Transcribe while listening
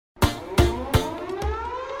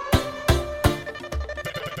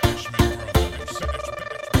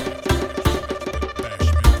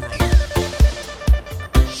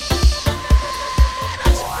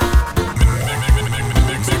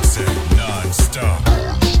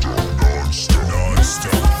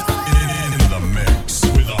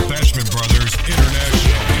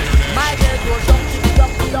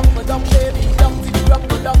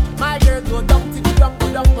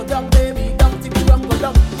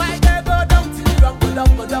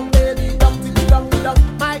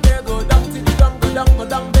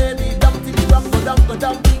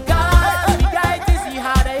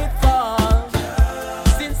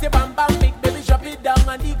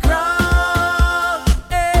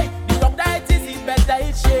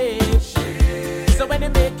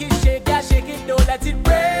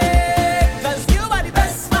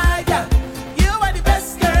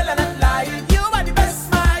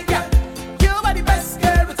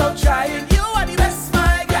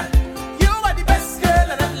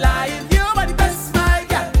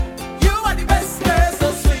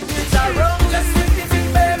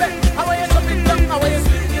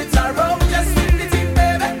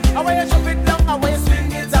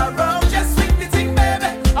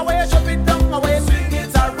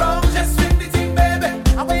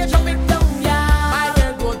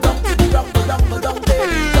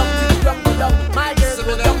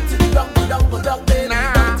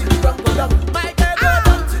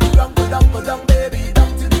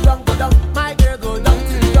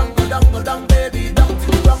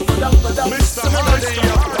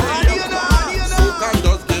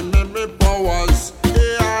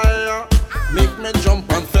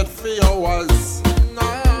flowers.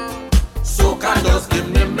 Soca just give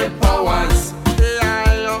me powers.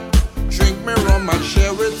 Yeah, drink me rum and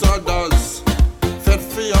share with others. Fed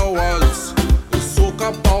for hours, the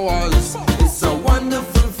soca powers. It's a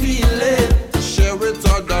wonderful feeling to share with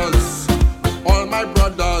others. All my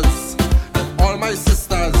brothers and all my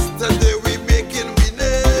sisters. Today we making we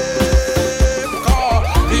name.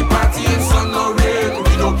 Cause we party in sun or rain.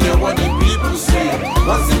 We don't care what the people say.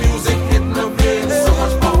 Once the music hit my veins, so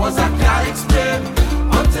much powers I can't explain.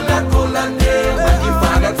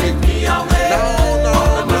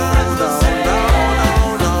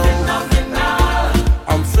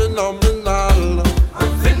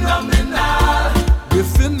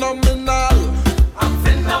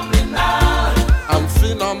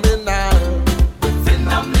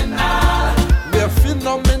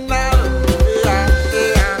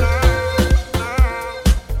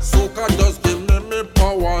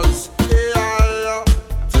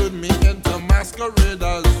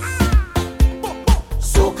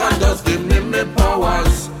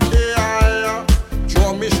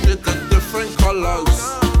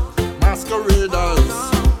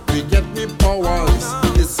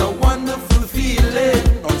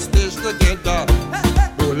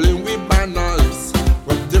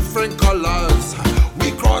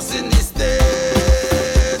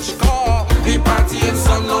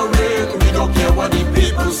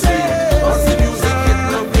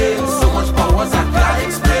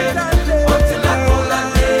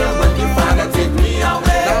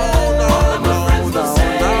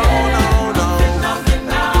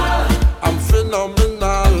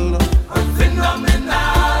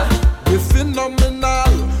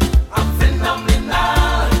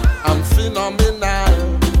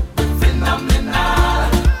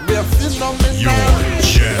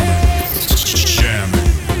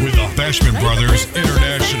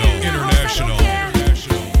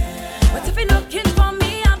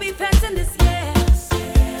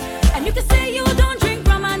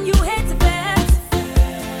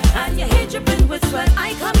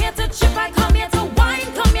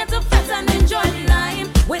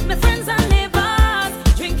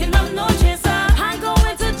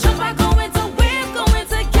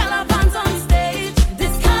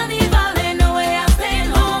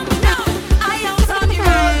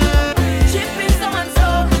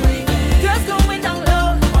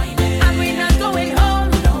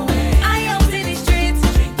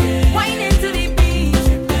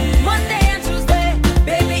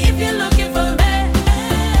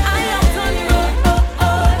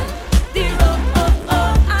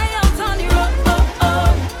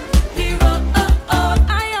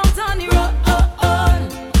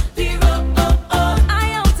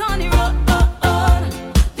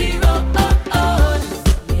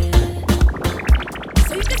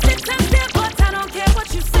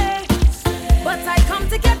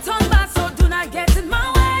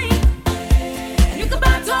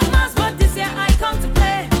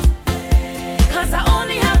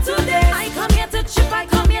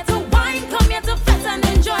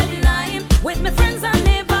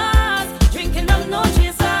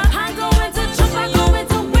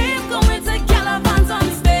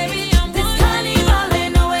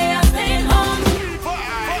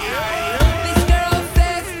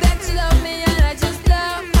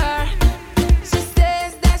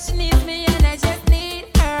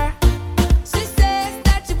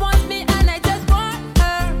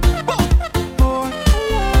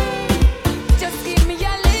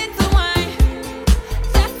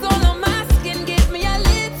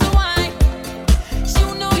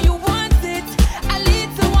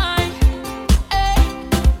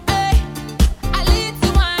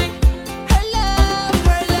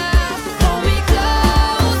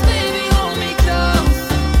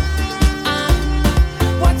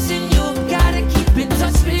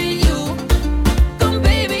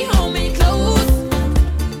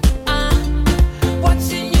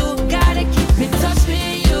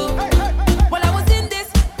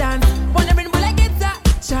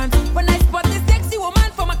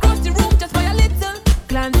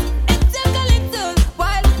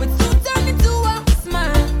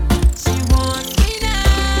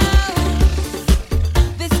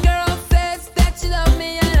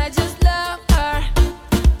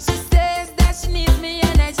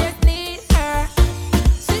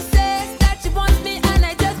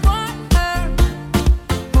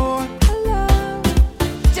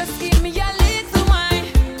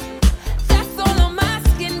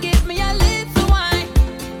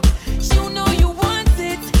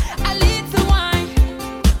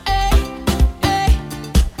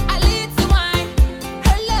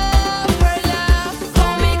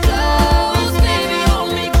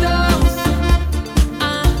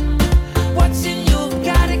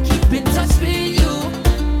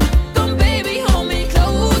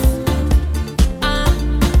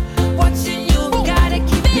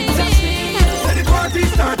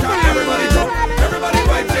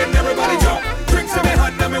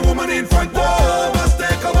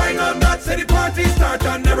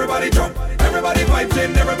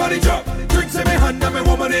 and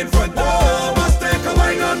my woman in front. Oh, must take a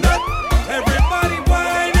wine on that. Everybody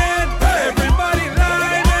whining, everybody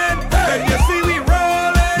lining. Can you see we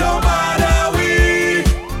rolling? No matter we.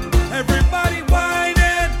 Everybody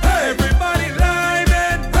whining, everybody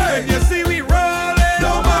lining. Can you see we rolling?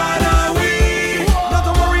 No matter we. Not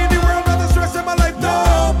to worry in the world, not to stress in my life.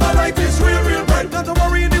 No, my life is real, real bright. Not to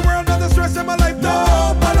worry in the world, not to stress in my life.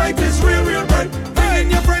 No, my life is real, real bright. Bring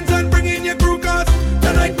in your friends and bring in your crew, cause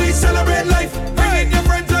tonight we celebrate life. Bring in your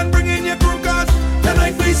friends and bring in your crew, cause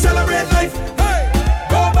tonight we celebrate life. Hey,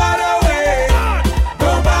 go bother way,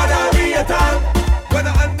 go bother me at all. When I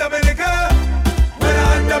under me liquor, when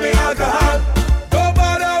I under me alcohol. Go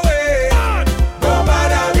bother way, go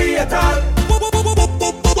bother me at all.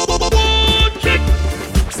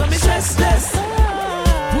 So me stressless.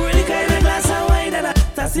 Pour the kind of glass of wine and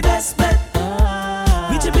that's the best bet.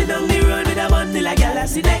 We jumping down the road with a bundle like girl,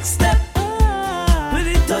 that's the next step. When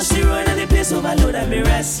it touch the road and the place overload and me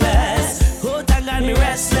restless. Oh, thank God me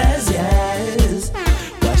restless, yes.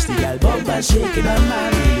 Watch the girl bump and shake it on my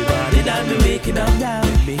really want it and me waking up down.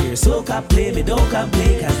 Me hear soca play, me don't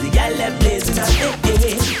complain, cause the girl left blazing on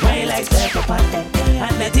wine like pepper pot,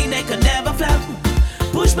 and the thing they could never flap.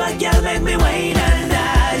 Push my girl, make me wine and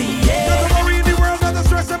daddy, yeah. Not to worry in the world, not to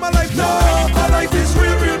stress in my life. No, my life is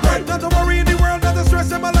real, real bright. Not to worry in the world, not to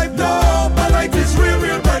stress in my life. No, my life is real,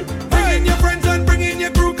 real bright. Bring in your friends and bring in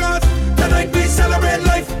your crew, cause tonight we celebrate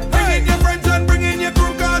life. Bring in your friends and bring in your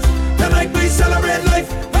crew, cause tonight we celebrate life.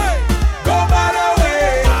 Hey, go bother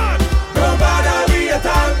way, go bother me at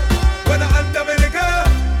all. When I under me liquor,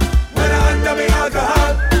 when I under me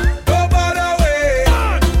alcohol. Go bother way,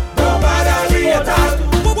 go bother me at all.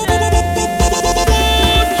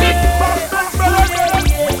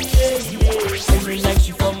 Every night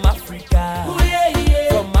she from Africa,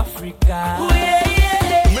 from Africa.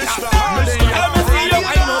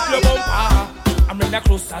 I'm running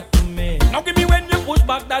closer to me. Now give me when you push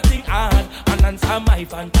back that thing hard and answer my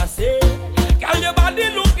fantasy. Girl, your body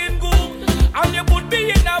looking good and you put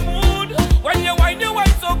me in a mood. When you wine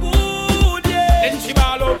so good, yeah. Then she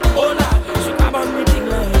ball up, oh Lord. She come on me thing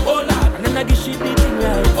like, oh Lord. And then I give she the thing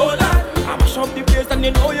like, oh Lord. I mash up the place and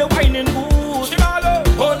then oh you whining good. She ball up,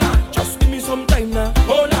 oh Lord. Just give me some time now,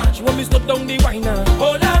 oh Lord. She want me stop down the wine now,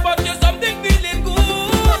 oh Lord. But you something feeling good.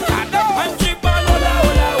 And she ball, hola,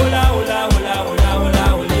 hola, hola, hola, hola, hola, hola,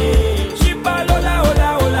 hola. She ball, hola, hola,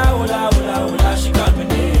 hola, hola, hola, hola. She call me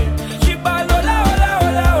name. She ball, hola, hola,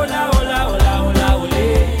 hola, hola, hola, hola, hola, hola.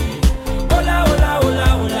 Hola, hola, hola,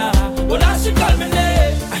 hola, hola. She call me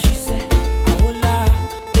name. And she say, hola,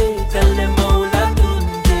 tell them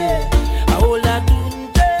Olatunji,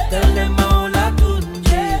 Olatunji, tell them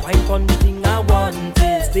Olatunji. Wine on the thing I want,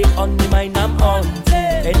 stay on the mind I'm on.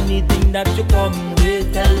 Anything that you come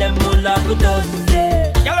with, tell them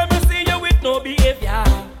Olatunji. Girl, let me see you with no behavior.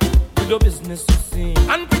 Do your business to sing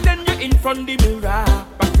and pretend you're in front the mirror.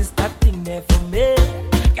 Practice that thing there for me.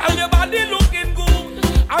 Girl, your body looking good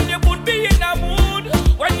and you put me in a mood.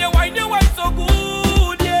 When you wine so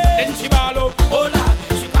good, yeah. Then she ball up, oh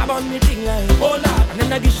Lord. She grab on me thing like, oh Lord. And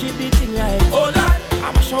then I give she the thing like, oh Lord.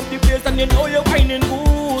 I mash up the place and you know you're whining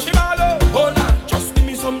good. She ball up, oh Lord. Just give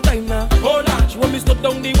me some time now, oh Lord. She want me stop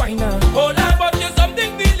down the wine now, oh Lord. But you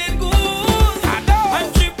something feeling good.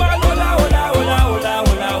 And she ball, hola, hola, hola, hola,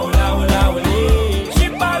 hola, hola, hola, hola. She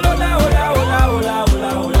ball, hola, hola, hola, hola, hola,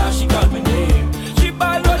 hola. She call me name. She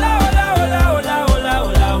ball, hola, hola, hola, hola, hola,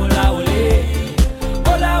 hola, hola, hola.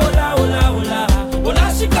 Hola, hola, hola, hola, hola.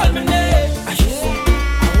 She call me name. And she say,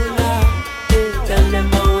 hola, tell them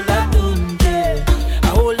Olatunji,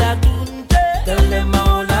 Olatunji, tell them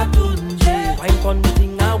Olatunji. Wine on the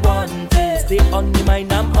thing I want, stay on the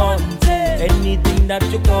mind I'm on. Anything that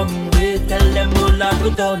you come with, tell them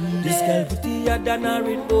Olatunji. This girl prettier than a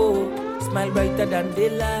rainbow, smile brighter than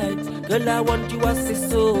daylight. Girl, I want you as a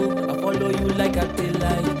so I follow you like a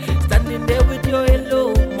taillight. Standing there with your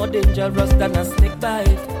halo, more dangerous than a snake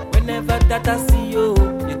bite. Whenever that I see you,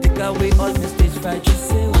 you take away all the stage fright. You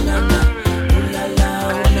say, ooh la la, ooh la la,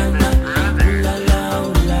 ooh la la, ooh la la,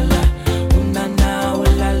 ooh la la, ooh na na, ooh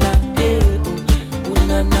la la, ooh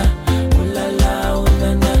na na, ooh la la, ooh na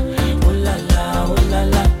na, ooh la la, ooh la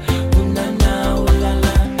la, ooh na na, ooh la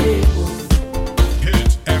la,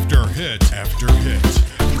 Hit after hit after hit.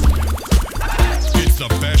 It's the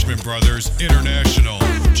Bashman Brothers International,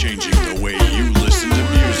 changing the way you listen to